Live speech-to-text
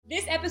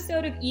This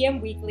episode of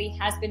EM Weekly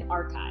has been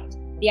archived.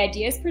 The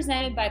ideas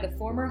presented by the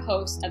former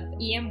host of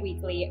EM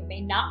Weekly may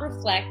not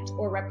reflect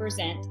or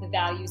represent the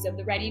values of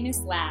the Readiness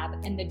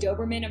Lab and the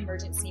Doberman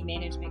Emergency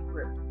Management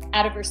Group.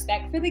 Out of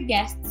respect for the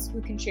guests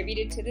who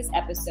contributed to this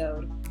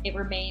episode, it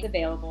remains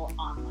available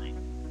online.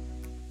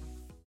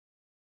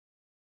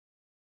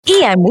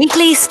 EM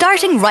Weekly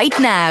starting right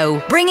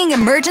now, bringing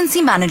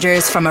emergency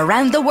managers from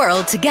around the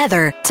world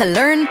together to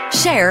learn,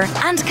 share,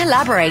 and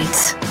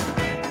collaborate.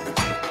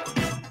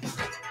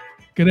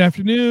 Good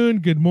afternoon,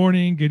 good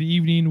morning, good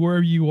evening,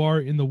 wherever you are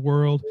in the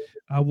world.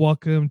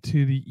 Welcome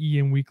to the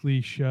EM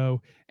Weekly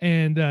show.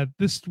 And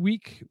this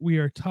week we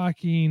are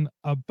talking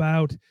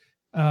about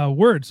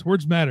words.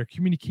 Words matter,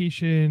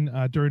 communication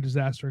during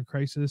disaster and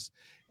crisis.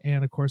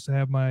 And of course, I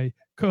have my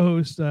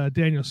co-host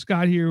Daniel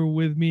Scott here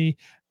with me.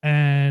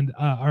 And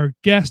our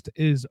guest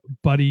is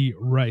Buddy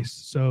Rice.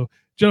 So,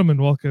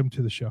 gentlemen, welcome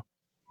to the show.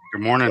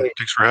 Good morning.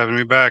 Thanks for having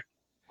me back.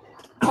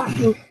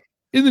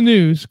 In the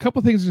news, a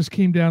couple things just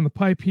came down the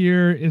pipe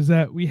here is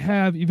that we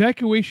have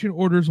evacuation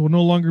orders will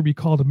no longer be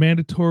called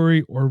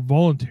mandatory or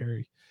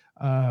voluntary.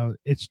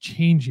 It's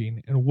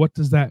changing. And what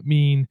does that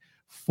mean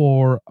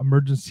for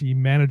emergency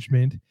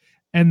management?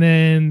 And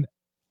then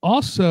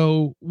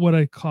also what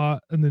I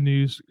caught in the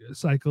news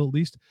cycle, at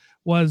least,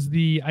 was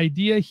the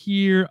idea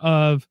here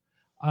of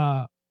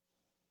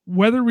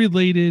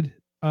weather-related,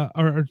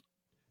 or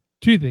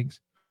two things.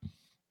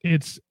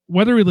 It's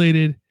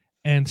weather-related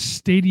and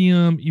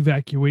stadium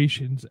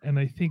evacuations. And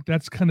I think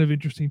that's kind of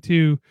interesting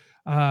too,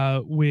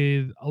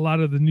 with a lot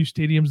of the new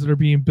stadiums that are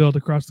being built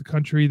across the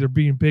country. They're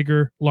being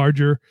bigger,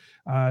 larger.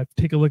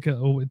 Take a look at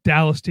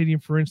Dallas Stadium,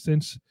 for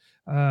instance,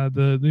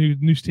 the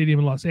new stadium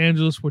in Los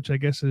Angeles, which I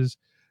guess is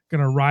going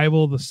to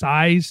rival the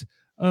size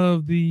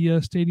of the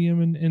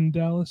stadium in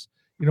Dallas.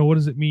 You know, what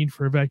does it mean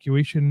for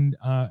evacuation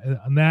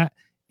on that?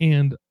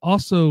 And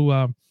also,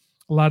 a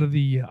lot of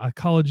the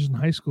colleges and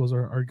high schools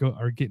are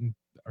getting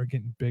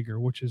bigger,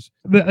 which is,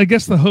 I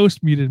guess the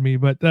host muted me,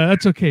 but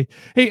that's okay.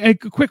 Hey, a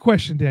quick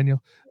question,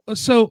 Daniel.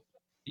 So,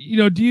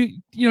 do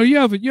you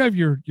have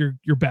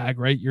your bag,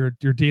 right? Your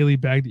daily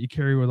bag that you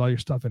carry with all your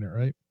stuff in it,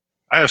 right?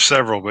 I have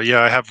several, but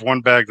yeah, I have one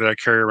bag that I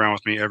carry around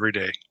with me every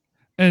day.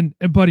 And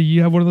buddy,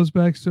 you have one of those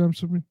bags too? I'm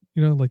assuming,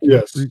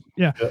 yes.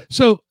 Yeah.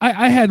 So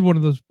I had one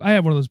of those. I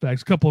have one of those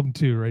bags. A couple of them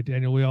too, right,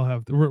 Daniel? We all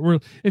have. We're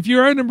if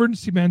you're an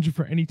emergency manager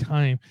for any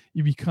time,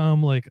 you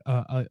become like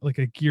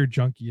a gear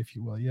junkie, if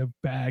you will. You have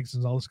bags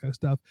and all this kind of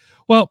stuff.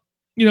 Well,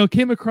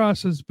 came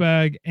across this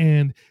bag,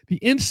 and the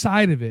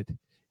inside of it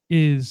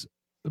is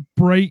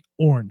bright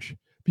orange.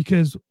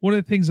 Because one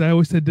of the things I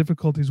always had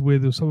difficulties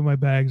with some of my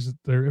bags,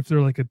 if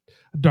they're like a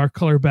dark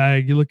color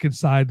bag, you look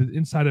inside, the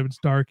inside of it's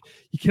dark.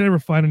 You can't ever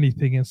find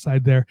anything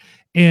inside there.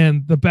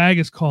 And the bag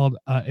is called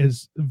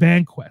is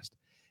VanQuest.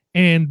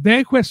 And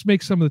VanQuest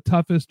makes some of the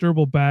toughest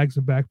durable bags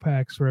and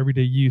backpacks for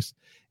everyday use.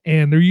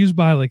 And they're used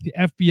by like the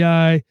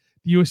FBI,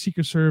 the U.S.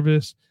 Secret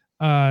Service,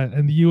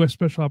 and the U.S.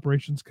 Special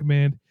Operations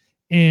Command.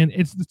 And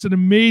it's an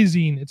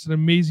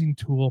amazing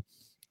tool.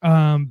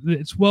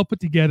 It's well put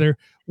together.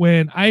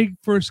 When I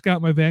first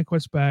got my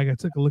VanQuest bag, I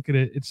took a look at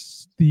it.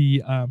 It's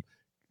the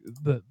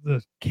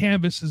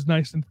canvas is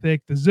nice and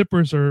thick. The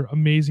zippers are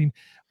amazing.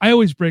 I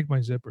always break my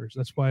zippers.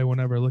 That's why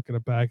whenever I look at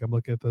a bag, I'm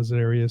looking at those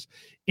areas.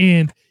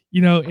 And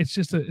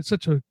it's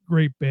such a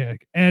great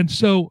bag. And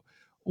so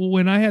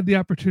when I had the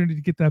opportunity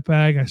to get that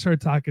bag, I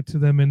started talking to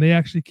them, and they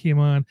actually came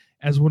on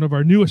as one of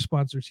our newest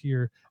sponsors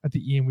here at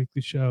the EM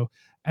Weekly Show.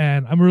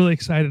 And I'm really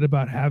excited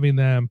about having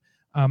them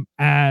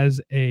as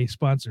a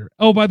sponsor.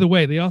 Oh, by the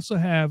way, they also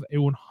have a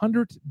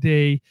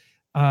 100-day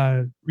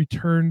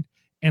return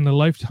and a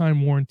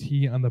lifetime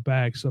warranty on the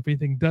bag. So if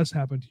anything does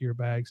happen to your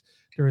bags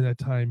during that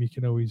time, you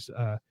can always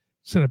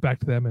send it back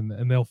to them,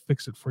 and they'll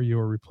fix it for you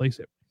or replace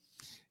it.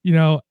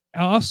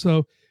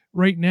 Also,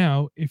 right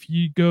now, if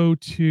you go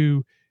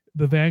to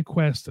the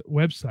VanQuest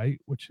website,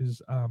 which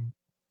is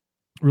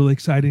really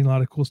exciting, a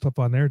lot of cool stuff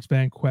on there. It's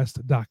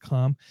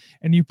vanquest.com,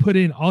 and you put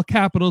in all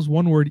capitals,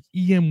 one word,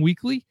 EM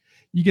Weekly.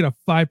 You get a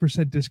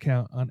 5%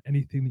 discount on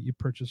anything that you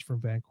purchase from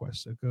VanQuest.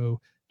 So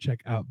go check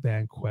out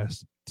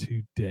VanQuest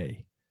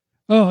today.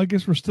 Oh, I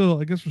guess we're still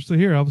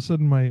here. All of a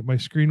sudden my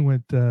screen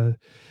went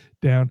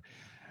down.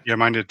 Yeah,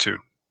 mine did too.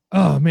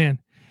 Oh man.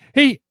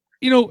 Hey,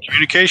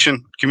 communication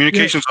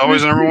is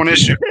always the number one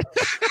issue.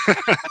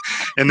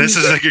 And this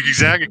is like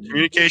exact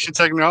communication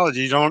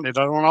technology. It don't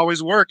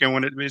always work. And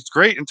when it's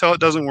great until it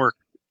doesn't work.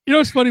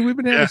 It's funny. We've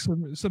been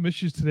having some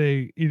issues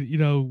today,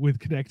 with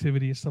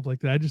connectivity and stuff like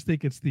that. I just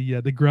think it's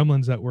the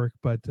gremlins at work.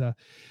 But,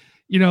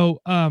 one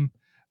of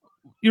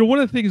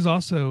the things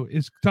also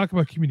is talk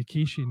about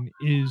communication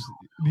is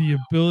the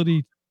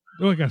ability.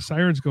 Oh, I got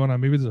sirens going on.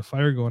 Maybe there's a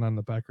fire going on in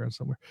the background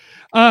somewhere.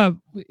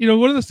 One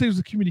of those things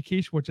with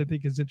communication, which I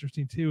think is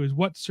interesting too, is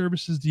what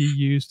services do you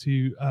use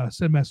to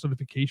send mass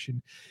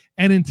notification?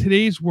 And in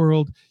today's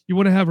world, you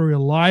want to have a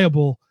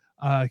reliable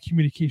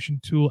communication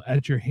tool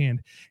at your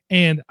hand.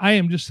 And I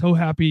am just so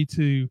happy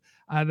to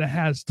that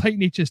has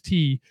Titan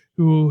HST,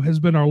 who has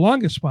been our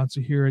longest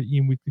sponsor here at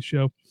EM Weekly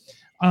Show.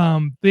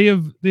 They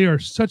are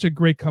such a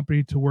great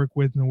company to work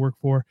with and work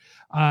for.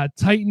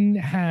 Titan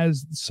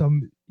has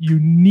some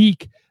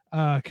unique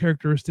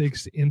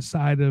characteristics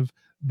inside of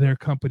their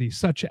company,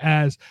 such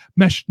as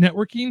mesh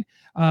networking,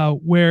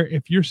 where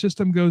if your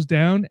system goes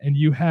down and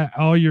you have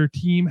all your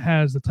team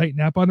has the Titan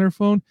app on their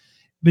phone,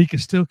 they can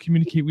still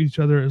communicate with each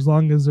other as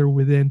long as they're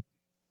within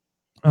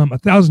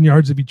 1,000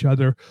 yards of each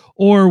other,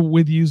 or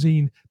with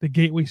using the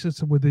gateway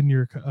system within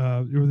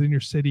your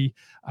city.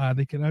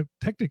 They can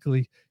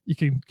technically you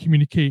can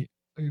communicate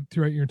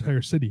throughout your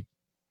entire city.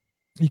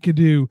 You could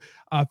do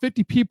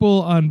 50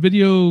 people on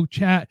video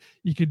chat.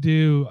 You could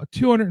do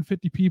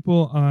 250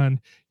 people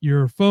on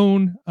your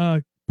phone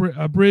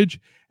bridge,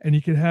 and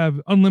you could have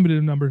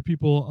unlimited number of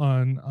people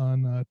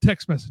on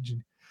text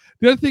messaging.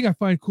 The other thing I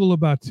find cool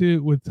about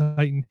too with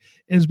Titan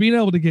is being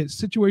able to get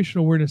situational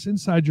awareness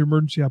inside your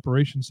emergency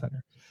operations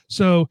center.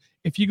 So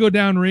if you go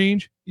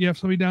downrange, you have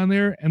somebody down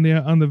there, and they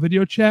on the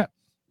video chat,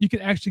 you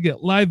can actually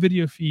get live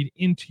video feed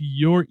into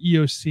your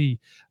EOC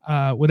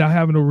without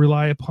having to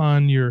rely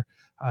upon your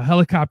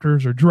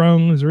helicopters or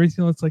drones or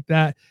anything else like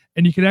that.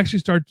 And you can actually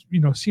start,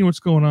 seeing what's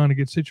going on and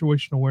get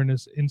situational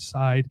awareness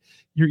inside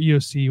your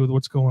EOC with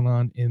what's going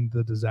on in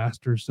the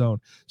disaster zone.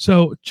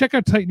 So check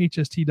out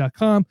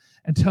TitanHST.com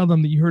and tell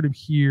them that you heard him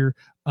here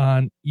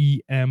on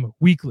EM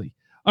Weekly.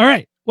 All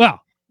right.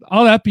 Well,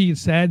 all that being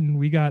said, and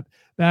we got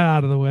that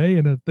out of the way,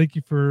 and thank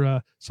you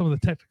for some of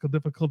the technical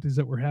difficulties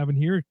that we're having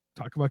here.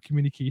 Talk about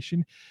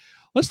communication.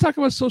 Let's talk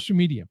about social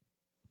media.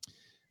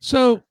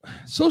 So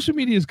social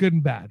media is good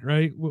and bad,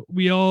 right?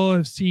 We all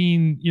have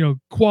seen,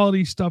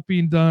 quality stuff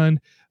being done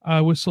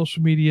with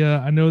social media.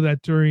 I know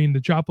that during the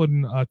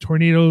Joplin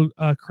tornado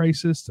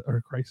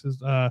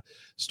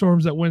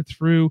storms that went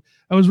through,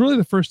 that was really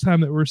the first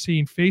time that we're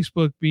seeing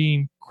Facebook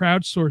being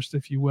crowdsourced,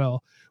 if you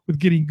will, with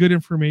getting good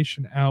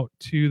information out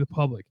to the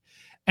public.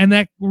 And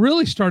that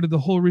really started the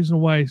whole reason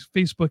why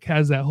Facebook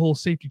has that whole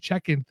safety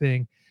check-in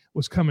thing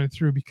was coming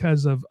through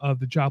because of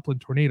the Joplin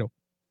tornado.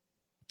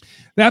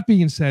 That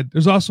being said,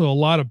 there's also a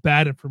lot of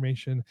bad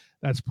information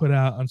that's put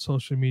out on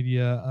social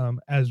media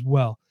as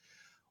well.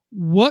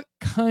 What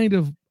kind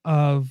of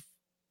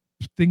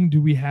thing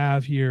do we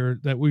have here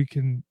that we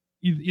can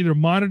either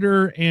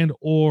monitor and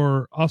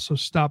or also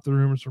stop the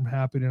rumors from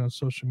happening on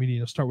social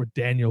media? I'll start with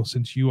Daniel,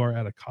 since you are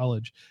at a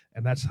college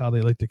and that's how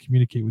they like to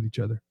communicate with each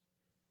other.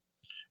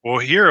 Well,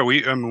 here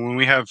when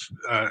we have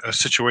a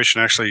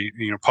situation actually,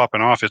 popping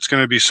off, it's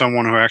going to be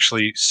someone who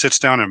actually sits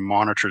down and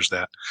monitors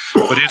that.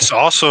 But it's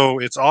also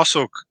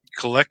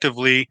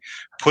collectively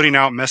putting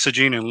out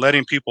messaging and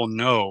letting people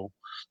know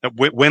that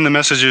when the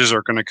messages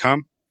are going to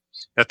come,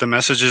 that the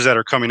messages that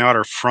are coming out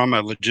are from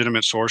a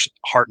legitimate source,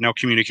 Hartnell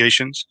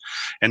Communications,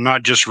 and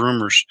not just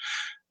rumors.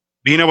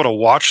 Being able to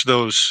watch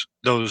those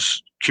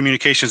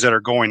communications that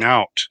are going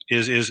out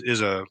is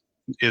a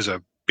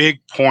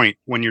big point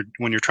when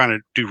you're trying to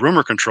do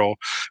rumor control,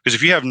 because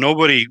if you have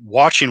nobody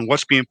watching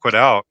what's being put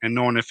out and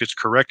knowing if it's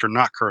correct or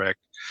not correct,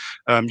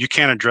 you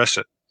can't address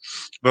it.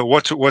 But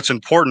what's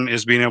important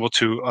is being able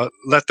to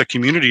let the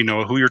community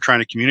know who you're trying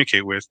to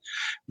communicate with.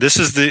 This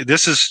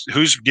is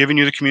who's giving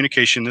you the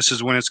communication. This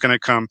is when it's going to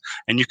come,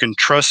 and you can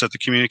trust that the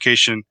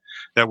communication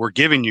that we're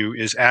giving you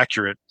is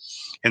accurate.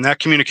 And that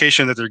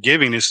communication that they're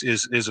giving is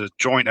a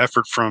joint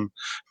effort from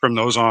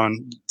those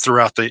on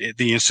throughout the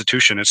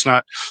institution. It's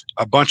not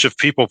a bunch of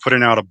people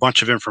putting out a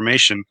bunch of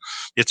information.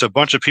 It's a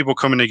bunch of people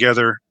coming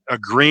together,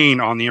 agreeing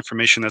on the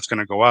information that's going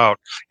to go out.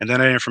 And then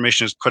that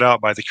information is put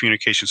out by the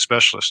communication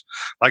specialist.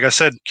 Like I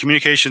said,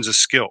 communication is a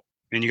skill,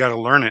 and you got to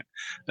learn it,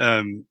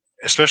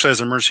 especially as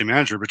an emergency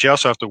manager. But you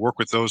also have to work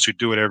with those who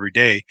do it every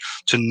day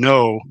to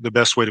know the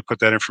best way to put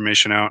that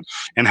information out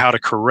and how to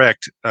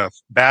correct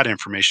bad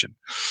information.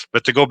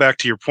 But to go back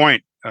to your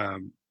point,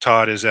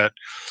 Todd, is that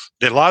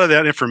a lot of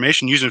that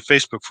information, using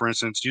Facebook, for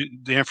instance,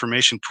 the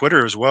information,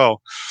 Twitter as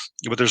well,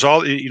 but there's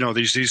all,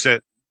 these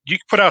that you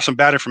can put out some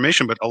bad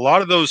information, but a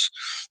lot of those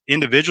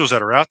individuals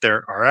that are out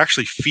there are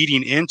actually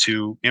feeding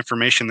into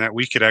information that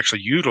we could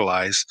actually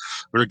utilize.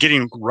 We're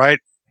getting right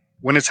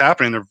when it's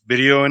happening, they're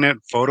videoing it,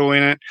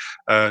 photoing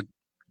it,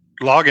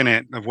 logging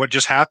it of what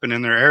just happened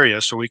in their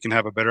area, so we can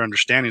have a better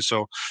understanding.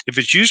 So if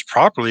it's used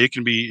properly, it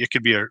could be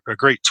a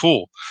great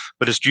tool,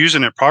 but it's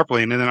using it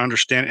properly and then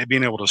understand and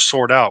being able to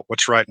sort out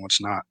what's right and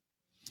what's not.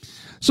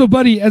 So,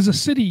 buddy, as a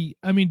city,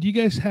 do you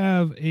guys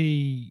have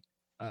a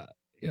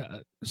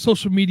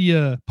social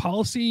media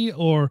policy,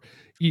 or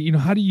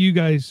how do you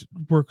guys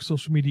work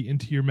social media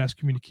into your mass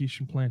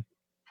communication plan?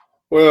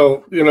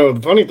 Well, the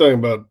funny thing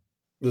about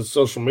the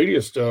social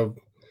media stuff,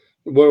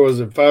 what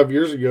was it, 5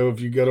 years ago, if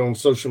you got on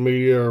social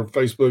media or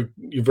Facebook,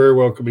 you very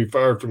well could be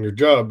fired from your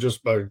job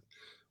just by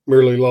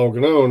merely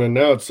logging on. And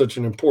now it's such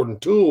an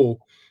important tool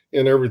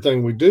in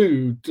everything we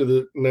do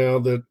now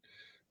that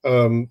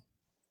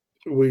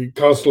we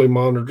constantly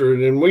monitor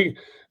it. And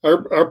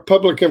our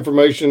public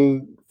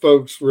information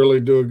folks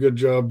really do a good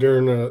job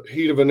during the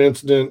heat of an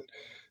incident.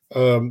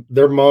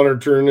 They're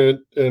monitoring it.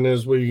 And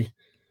as we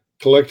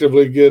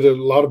collectively get a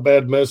lot of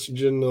bad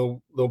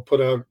messaging, they'll put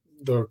out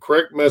the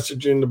correct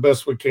messaging the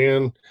best we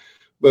can.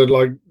 But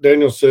like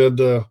Daniel said,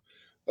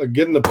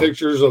 getting the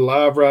pictures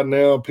alive right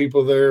now,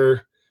 people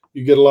there,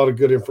 you get a lot of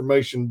good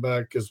information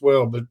back as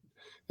well. But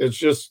it's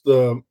just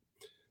the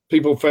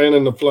people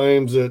fanning the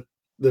flames that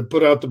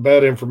put out the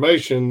bad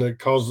information that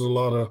causes a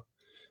lot of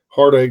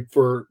heartache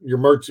for your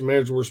emergency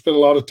manager. We're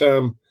spending a lot of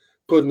time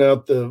putting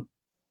out the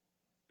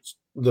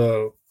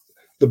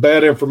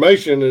bad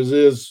information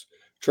is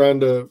trying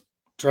to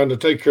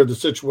take care of the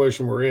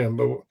situation we're in.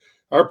 But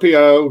our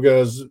PIO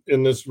guys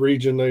in this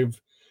region,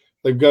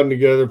 they've gotten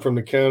together from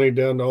the county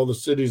down to all the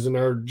cities in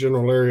our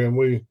general area,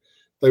 and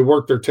they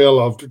work their tail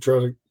off to try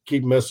to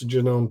keep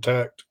messaging on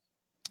tact.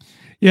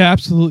 Yeah,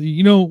 absolutely.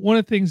 You know, one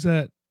of the things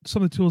that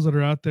some of the tools that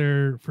are out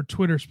there for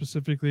Twitter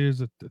specifically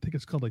is I think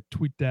it's called like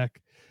TweetDeck,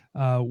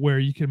 where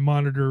you can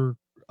monitor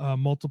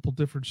multiple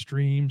different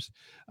streams.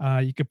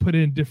 You can put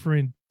in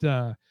different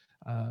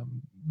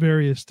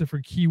various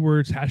different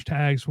keywords,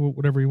 hashtags,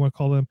 whatever you want to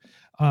call them,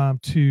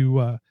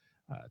 to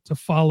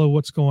follow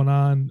what's going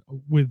on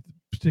with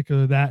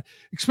particular that,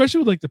 especially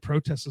with like the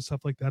protests and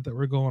stuff like that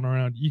were going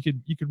around. You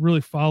could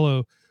really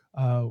follow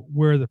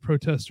where the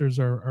protesters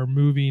are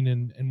moving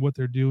and what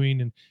they're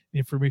doing, and the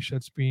information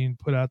that's being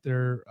put out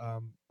there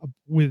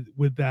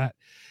with that.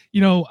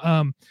 You know,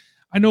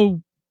 I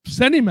know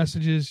sending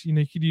messages, you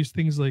know, you could use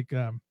things like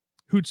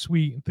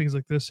Hootsuite and things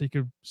like this, so you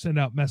could send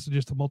out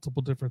messages to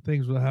multiple different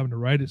things without having to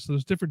write it. So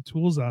there's different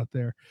tools out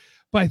there.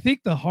 But I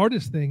think the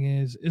hardest thing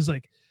is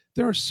like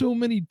there are so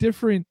many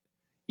different,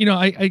 you know,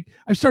 I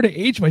started to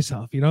age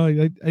myself, you know,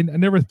 I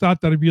never thought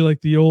that I'd be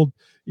like the old,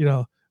 you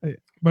know,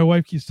 my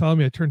wife keeps telling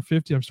me I turned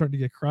 50. I'm starting to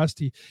get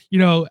crusty, you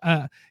know,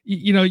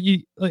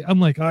 I'm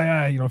like, oh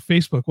yeah, you know,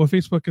 Facebook. Well,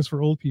 Facebook is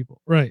for old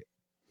people. Right.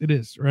 It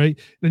is. Right.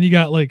 Then you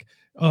got like,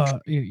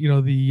 you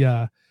know,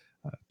 the,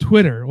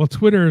 Twitter. Well,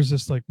 Twitter is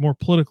just like more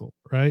political,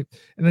 right?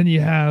 And then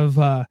you have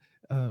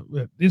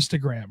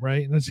Instagram,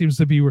 right? And that seems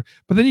to be where,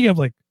 but then you have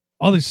like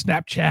all these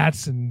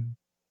Snapchats and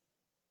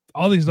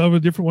all these other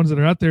different ones that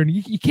are out there, and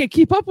you can't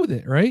keep up with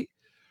it, right?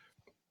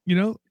 You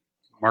know,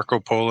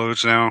 Marco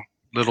Polos now,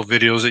 little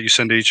videos that you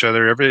send to each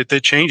other.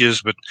 It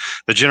changes, but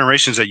the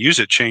generations that use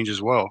it change as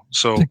well.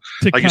 So,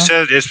 TikTok. Like you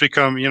said, it's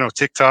become, you know,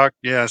 TikTok.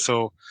 Yeah.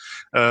 So,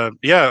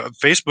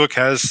 Facebook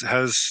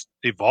has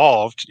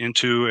evolved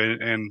into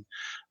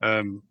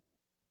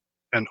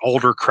an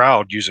older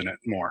crowd using it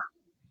more.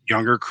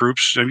 Younger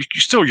groups, I mean,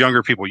 still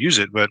younger people use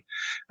it, but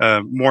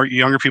more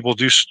younger people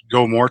do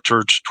go more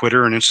towards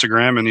Twitter and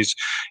Instagram,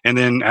 and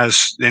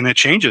then it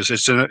changes.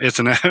 It's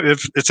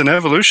an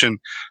evolution,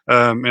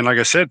 and like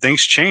I said,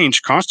 things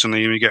change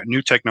constantly. And we got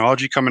new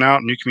technology coming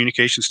out, new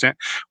communication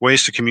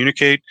ways to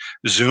communicate.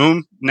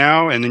 Zoom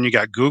now, and then you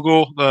got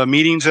Google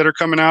meetings that are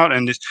coming out,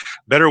 and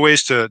better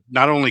ways to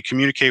not only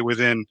communicate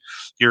within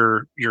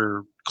your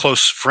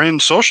close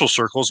friend social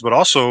circles, but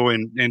also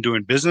in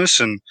doing business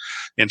and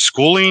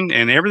schooling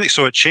and everything.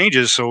 So it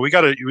changes. So we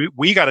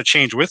gotta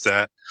change with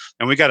that,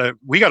 and we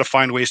gotta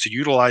find ways to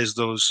utilize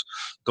those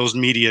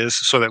medias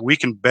so that we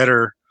can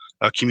better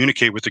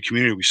communicate with the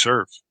community we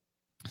serve.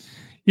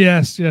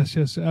 Yes,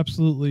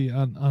 absolutely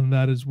on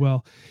that as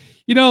well.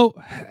 You know,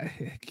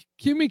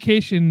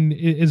 communication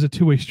is a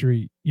two-way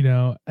street, you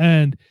know,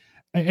 and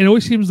it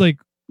always seems like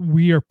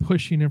we are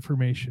pushing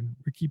information.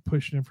 We keep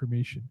pushing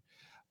information.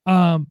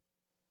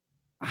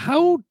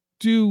 How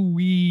do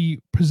we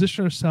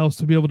position ourselves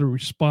to be able to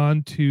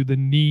respond to the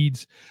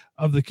needs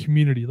of the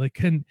community? Like,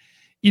 can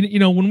you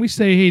know, when we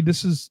say, hey,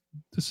 this is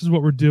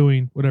what we're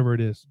doing, whatever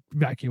it is,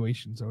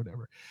 evacuations or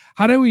whatever,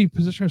 how do we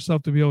position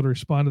ourselves to be able to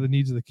respond to the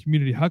needs of the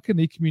community? How can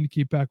they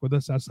communicate back with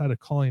us outside of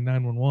calling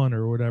 911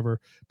 or whatever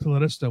to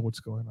let us know what's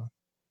going on?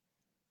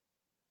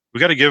 We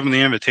got to give them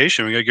the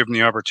invitation. We got to give them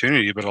the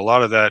opportunity, but a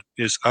lot of that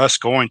is us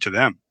going to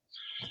them.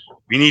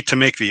 We need to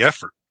make the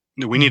effort.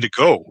 We need to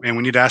go, and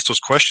we need to ask those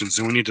questions,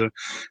 and we need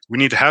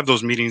to have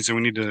those meetings, and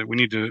we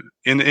need to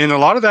and a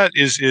lot of that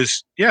is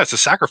it's a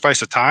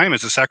sacrifice of time.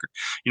 It's a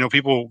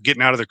people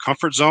getting out of their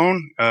comfort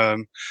zone,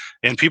 and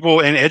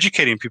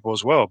educating people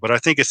as well. But I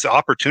think it's the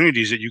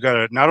opportunities that you got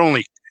to not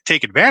only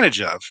take advantage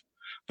of,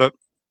 but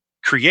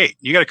create.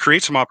 You got to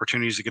create some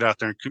opportunities to get out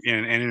there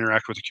and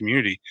interact with the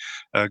community,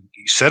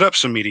 set up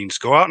some meetings,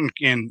 go out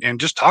and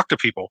just talk to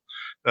people.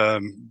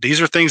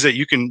 These are things that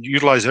you can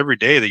utilize every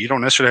day, that you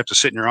don't necessarily have to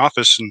sit in your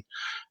office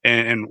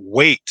and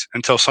wait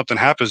until something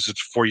happens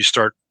before you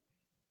start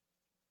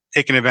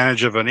taking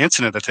advantage of an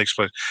incident that takes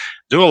place.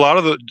 Do a lot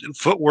of the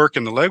footwork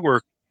and the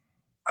legwork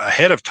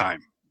ahead of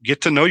time. Get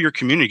to know your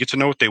community, get to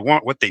know what they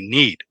want, what they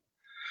need.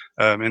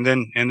 And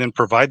then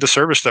provide the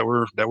service that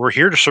we're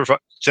here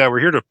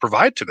to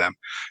provide to them,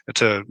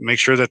 to make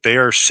sure that they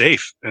are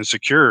safe and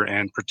secure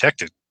and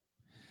protected.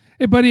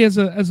 Hey, buddy, as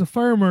a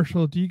fire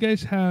marshal, do you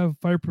guys have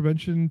fire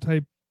prevention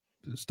type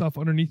stuff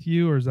underneath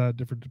you, or is that a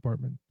different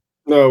department?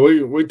 No,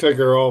 we take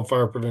care of all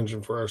fire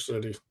prevention for our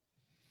city.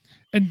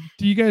 And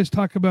do you guys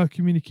talk about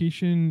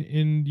communication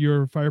in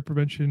your fire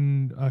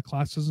prevention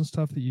classes and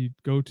stuff that you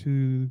go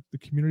to the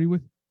community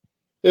with?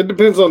 It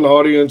depends on the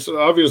audience.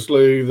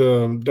 Obviously,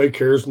 the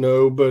daycares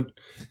know, but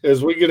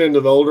as we get into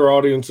the older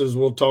audiences,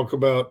 we'll talk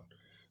about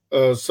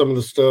some of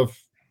the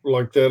stuff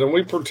like that. And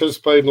we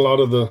participate in a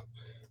lot of the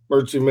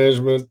emergency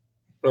management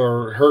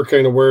or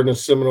hurricane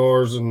awareness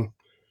seminars and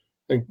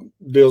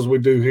deals we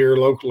do here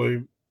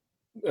locally,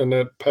 and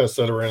that pass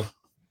that around.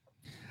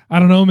 I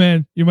don't know,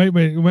 man. You might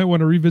want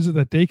to revisit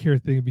that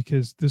daycare thing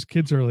because those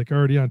kids are like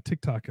already on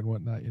TikTok and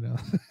whatnot, you know.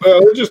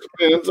 Well, it just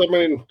depends. I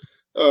mean,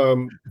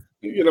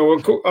 you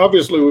know,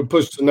 obviously we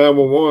pushed to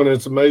 911.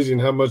 It's amazing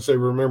how much they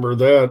remember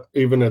that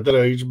even at that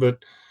age.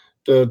 But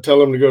to tell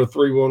them to go to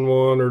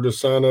 311 or to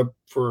sign up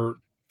for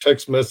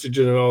text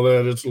messaging and all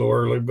that, it's a little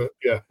early. But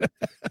yeah,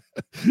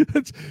 give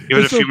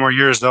it a few more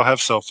years, they'll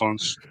have cell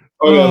phones.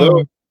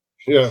 Oh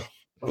yeah,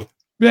 yeah.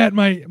 Matt,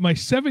 my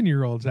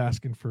 7-year-old's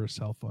asking for a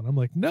cell phone. I'm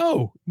like,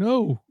 no.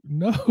 You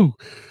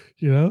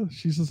know,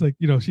 she's just like,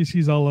 you know, she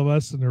sees all of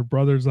us and her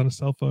brother's on a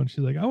cell phone. She's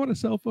like, I want a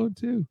cell phone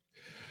too.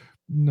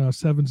 No,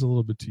 7's a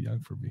little bit too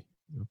young for me,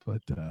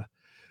 but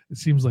it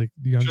seems like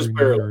the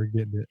younger are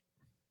getting it.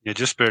 Yeah,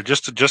 just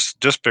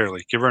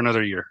barely. Give her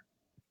another year.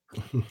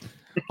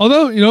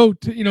 Although, you know,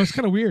 it's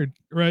kind of weird,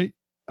 right?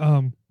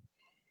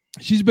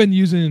 She's been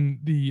using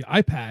the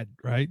iPad,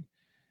 right,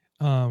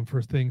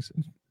 for things.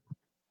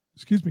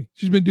 Excuse me.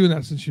 She's been doing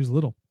that since she was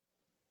little.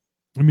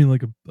 I mean,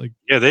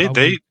 yeah,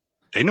 they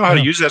know how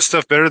to use that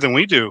stuff better than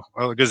we do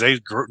because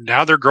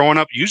now they're growing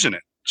up using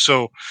it.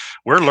 So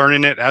we're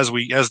learning it as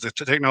the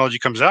technology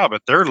comes out,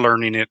 but they're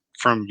learning it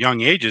from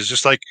young ages.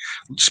 Just like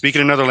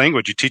speaking another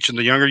language, you teach them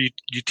the younger you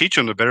teach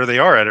them, the better they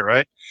are at it,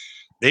 right?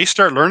 They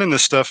start learning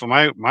this stuff.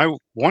 My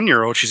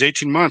 1-year-old, she's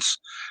 18 months,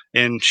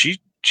 and she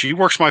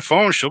works my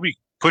phone. She'll be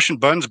pushing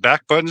buttons,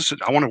 back buttons.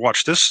 I want to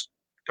watch this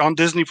on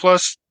Disney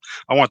Plus.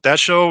 I want that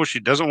show.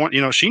 She doesn't want,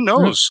 you know, she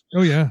knows.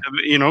 Oh yeah.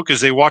 You know,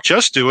 because they watch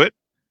us do it,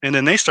 and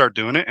then they start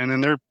doing it, and then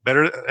they're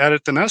better at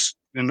it than us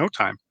in no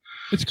time.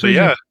 It's crazy.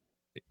 So, yeah.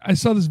 I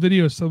saw this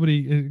video of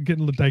somebody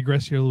getting to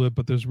digress here a little bit,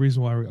 but there's a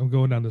reason why I'm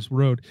going down this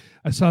road.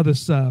 I saw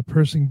this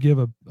person give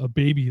a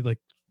baby, like,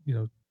 you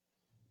know,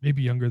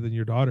 maybe younger than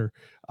your daughter,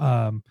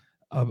 a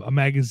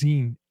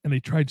magazine, and they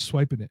tried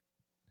swiping it.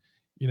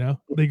 You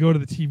know, they go to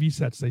the TV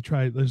sets, they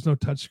try, there's no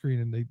touch screen,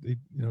 and they you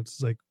know,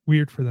 it's like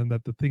weird for them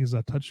that the thing is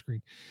not touch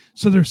screen.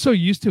 So they're so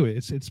used to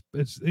it.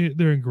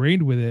 They're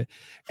ingrained with it.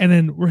 And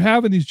then we're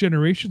having these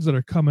generations that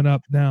are coming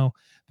up now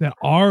that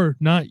are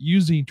not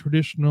using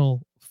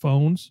traditional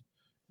phones.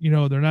 You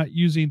know, they're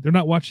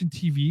not watching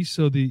TV.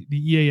 So the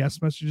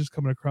EAS messages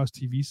coming across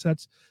TV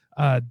sets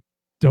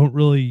don't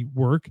really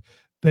work.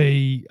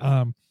 They,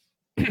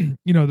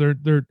 you know,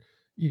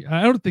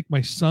 I don't think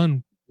my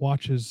son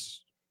watches.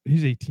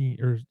 He's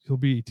 18, or he'll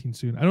be 18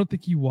 soon. I don't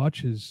think he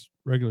watches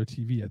regular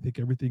TV. I think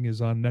everything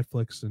is on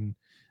Netflix and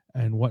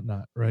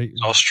whatnot, right?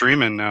 It's all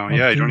streaming now.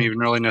 Yeah, you don't even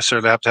really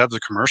necessarily have to have the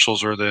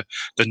commercials or the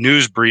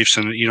news briefs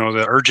and, you know,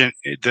 the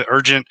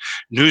urgent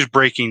news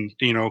breaking,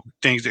 you know,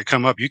 things that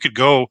come up. You could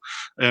go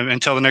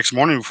until the next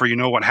morning before you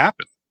know what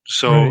happened.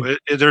 So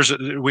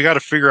right. We got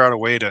to figure out a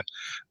way to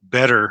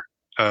better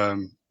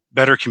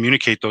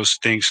communicate those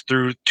things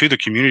to the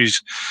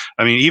communities.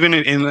 I mean, even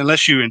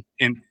unless you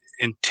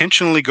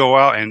intentionally go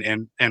out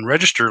and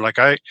register, like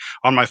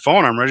on my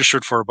phone, I'm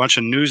registered for a bunch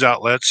of news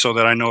outlets so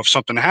that I know if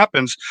something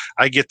happens,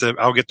 I'll get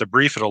the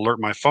brief. It'll alert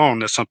my phone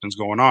that something's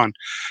going on.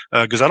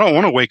 Cause I don't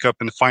want to wake up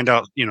and find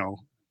out, you know,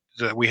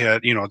 that we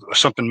had, you know,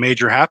 something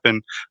major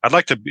happen. I'd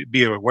like to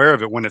be aware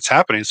of it when it's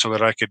happening so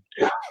that I could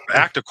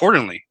act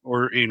accordingly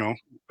or, you know,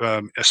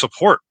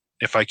 support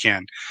if I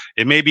can.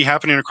 It may be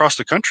happening across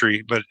the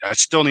country, but I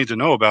still need to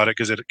know about it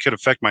because it could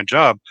affect my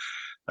job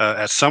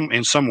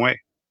in some way.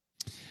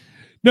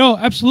 No,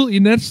 absolutely.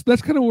 And that's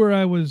kind of where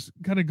I was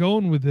kind of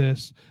going with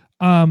this.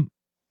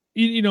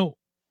 You know,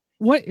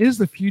 what is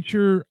the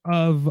future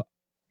of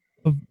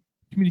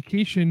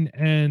communication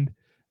and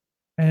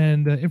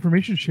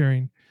information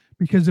sharing?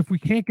 Because if we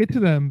can't get to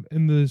them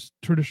in those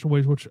traditional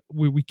ways, which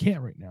we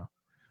can't right now,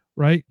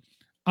 right?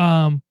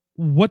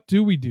 What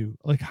do we do?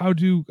 Like, how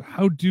do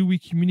we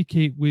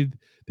communicate with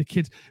the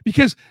kids?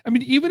 Because I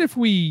mean, even if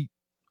we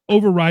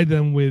override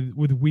them with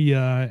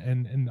WIA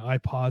and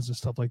iPods and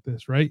stuff like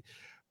this, right?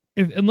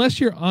 Unless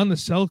you're on the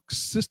cell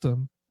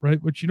system, right,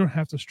 which you don't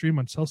have to stream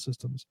on cell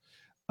systems,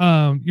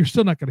 you're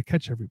still not going to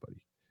catch everybody,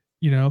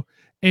 you know.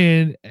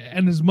 And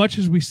as much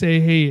as we say,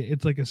 hey,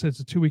 it's like I said, it's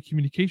a two-way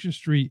communication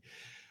street.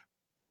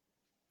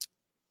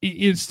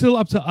 It's still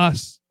up to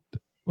us.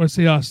 When I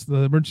say us,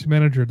 the emergency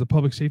manager, the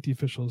public safety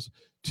officials,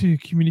 to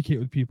communicate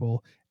with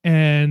people.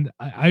 And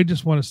I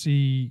just want to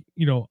see,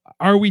 you know,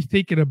 are we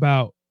thinking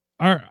about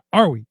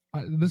are we?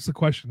 This is the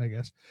question, I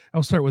guess.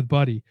 I'll start with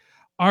Buddy.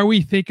 Are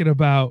we thinking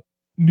about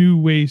new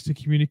ways to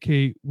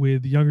communicate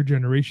with younger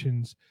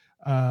generations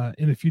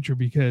in the future?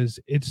 Because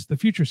the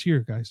future's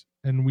here, guys,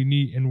 and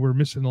we're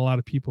missing a lot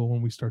of people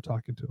when we start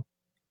talking to them.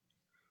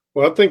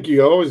 Well, I think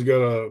you always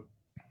got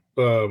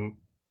to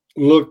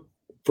look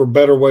for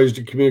better ways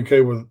to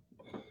communicate with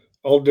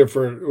all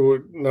different,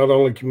 not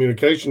only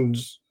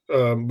communications,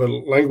 but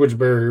language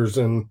barriers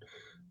and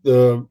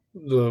the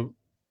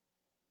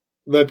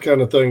that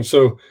kind of thing.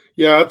 So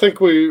yeah, I think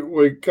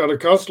we got to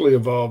constantly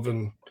evolve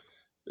and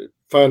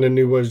finding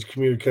new ways to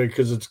communicate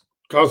because it's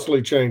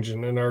constantly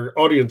changing and our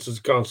audience is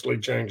constantly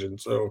changing.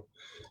 So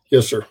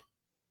yes, sir.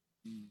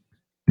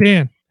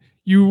 Dan,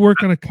 you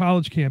work on a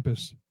college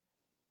campus.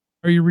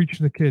 Are you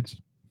reaching the kids?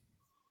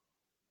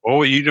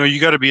 Well, you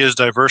got to be as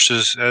diverse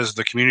as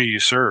the community you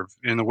serve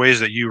in the ways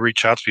that you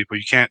reach out to people.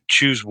 You can't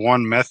choose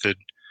one method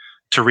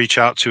to reach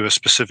out to a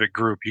specific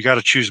group. You got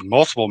to choose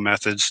multiple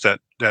methods that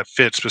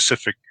fit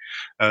specific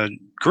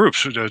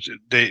groups. You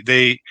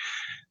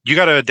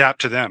got to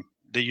adapt to them.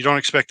 That you don't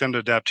expect them to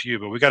adapt to you,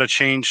 but we got to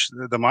change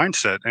the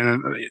mindset.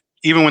 And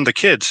even when the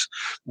kids,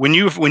 when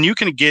you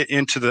can get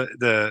into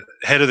the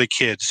head of the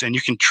kids and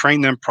you can train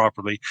them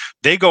properly,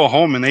 they go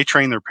home and they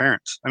train their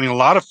parents. I mean, a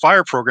lot of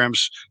fire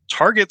programs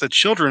target the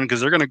children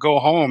because they're going to go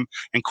home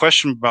and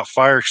question about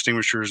fire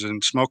extinguishers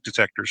and smoke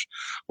detectors.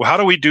 Well, how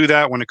do we do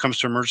that when it comes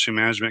to emergency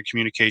management,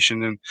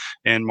 communication,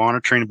 and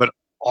monitoring, but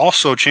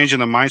also changing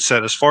the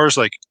mindset as far as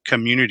like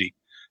community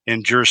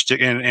and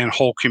jurisdiction and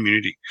whole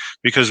community?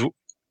 Because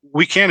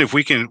we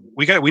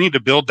need to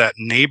build that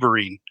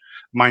neighboring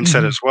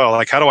mindset as well.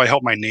 Like, how do I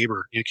help my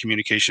neighbor in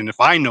communication? If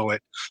I know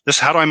it,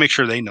 how do I make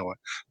sure they know it?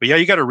 But yeah,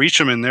 you got to reach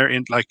them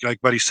in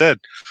like Buddy said,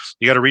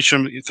 you got to reach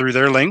them through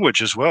their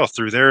language as well,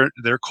 through their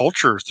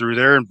culture, through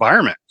their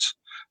environment.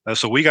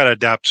 So we got to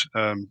adapt,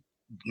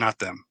 not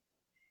them.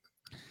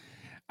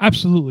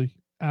 Absolutely.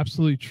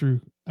 Absolutely true.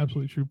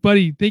 Absolutely true.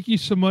 Buddy, thank you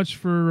so much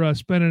for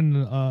spending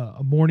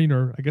a morning,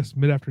 or I guess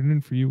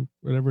mid-afternoon for you,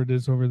 whatever it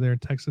is over there in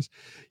Texas.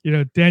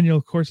 Daniel,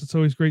 of course, it's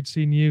always great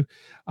seeing you.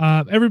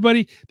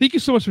 Everybody, thank you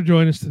so much for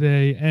joining us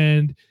today.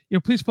 And,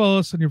 please follow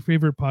us on your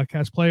favorite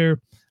podcast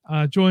player.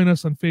 Join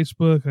us on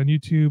Facebook, on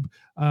YouTube,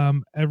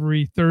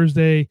 every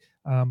Thursday,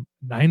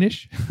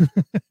 9-ish.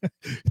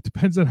 It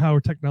depends on how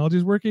our technology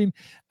is working.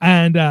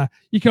 And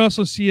you can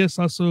also see us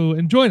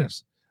and join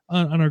us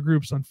on our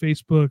groups on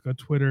Facebook, on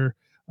Twitter,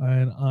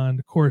 and on,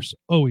 of course,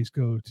 always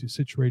go to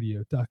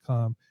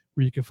sitchradio.com,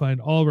 where you can find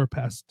all of our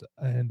past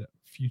and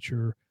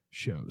future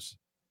shows.